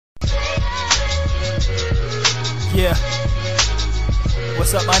Yeah.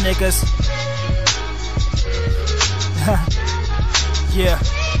 What's up, my niggas? Yeah.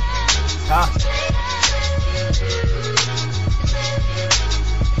 Huh?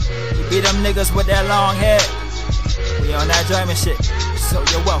 You beat them niggas with that long hair. We on that German shit. So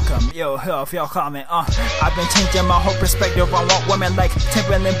you're welcome, yo, if y'all comment, I've been changing my whole perspective on what women like.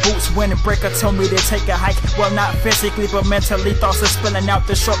 Timberland boots when a breaker told me to take a hike. Well, not physically, but mentally, thoughts are spilling out.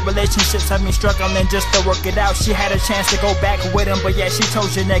 The short relationships have me struggling just to work it out. She had a chance to go back with him, but yeah, she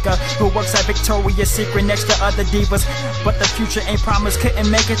told you nigga who works at Victoria's Secret next to other divas. But the future ain't promised, couldn't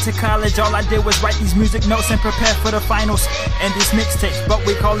make it to college. All I did was write these music notes and prepare for the finals and these mixtapes. But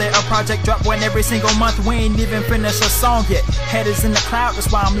we call it a project drop when every single month we ain't even finished a song yet. Head is in the cloud,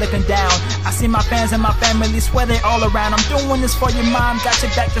 that's why I'm looking down. I see my fans and my family swear they all around. I'm doing this for your mom, got your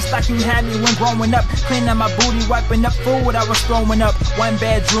back just like you had me when growing up. Cleaning my booty, wiping up food I was throwing up. One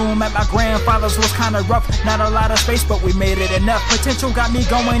bedroom at my grandfather's was kinda rough. Not a lot of space, but we made it enough. Potential got me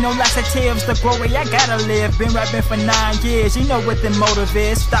going, no laxatives. The glory I gotta live. Been rapping for 9 years, you know what the motive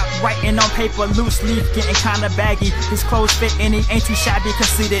is. Stop writing on paper, loose leaf, getting kinda baggy. His clothes fit and he ain't too shabby,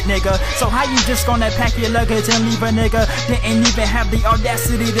 conceited nigga. So how you just gonna pack your luggage and leave a nigga? Didn't even have the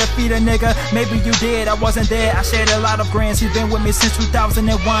audacity to feed a nigga. Maybe you did, I wasn't there. I shared a lot of grins, he's been with me since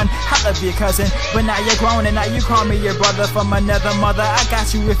 2001. I love you cousin, but now you're grown and now you call me your brother from another mother. I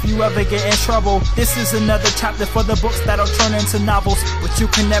got you if you ever get in trouble. This is another chapter for the books that'll turn into novels. But you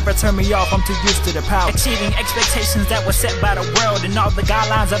can never turn me off, I'm too used to the power. Exceeding expectations that were set by the world and all the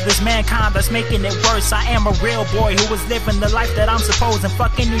guidelines of this mankind that's making it worse. I am a real boy who was living the life that I'm supposed, and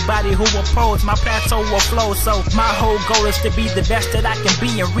fuck anybody who oppose. My plateau will flow, so my whole goal is to be the best that I can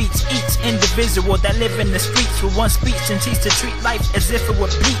be and reach each individual that live in the streets with one speech and teach to treat life as if it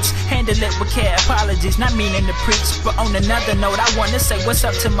were bleach. Handle it with care, apologies, not meaning to preach. But on another note, I wanna say what's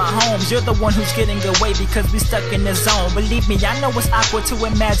up to my homes. You're the one who's getting away because we stuck in the zone. Believe me, I know it's awkward to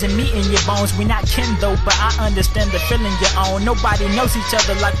imagine me in your bones. We not kin though, but I understand the feeling you're on. Nobody knows each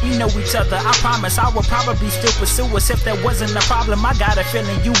other like we know each other. I promise I would probably still pursue us if there wasn't a problem. I got a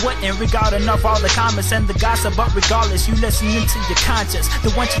feeling you wouldn't, regarding of all the comments and the gossip. But regardless, you listening to your conscience.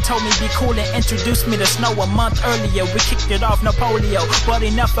 The one you told me be cool and introduced me to snow a month earlier. We kicked it off, no polio. But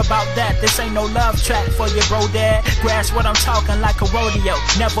enough about that, this ain't no love track for your bro dad. Grasp what I'm talking like a rodeo.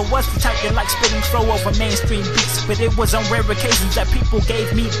 Never was the type that like spitting flow over mainstream beats, but it was on rare occasions that people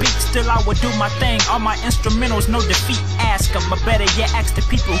gave me beats. Still I would do my thing, all my instrumentals no defeat. Ask them, or better yet ask the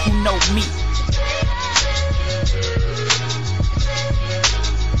people who know me.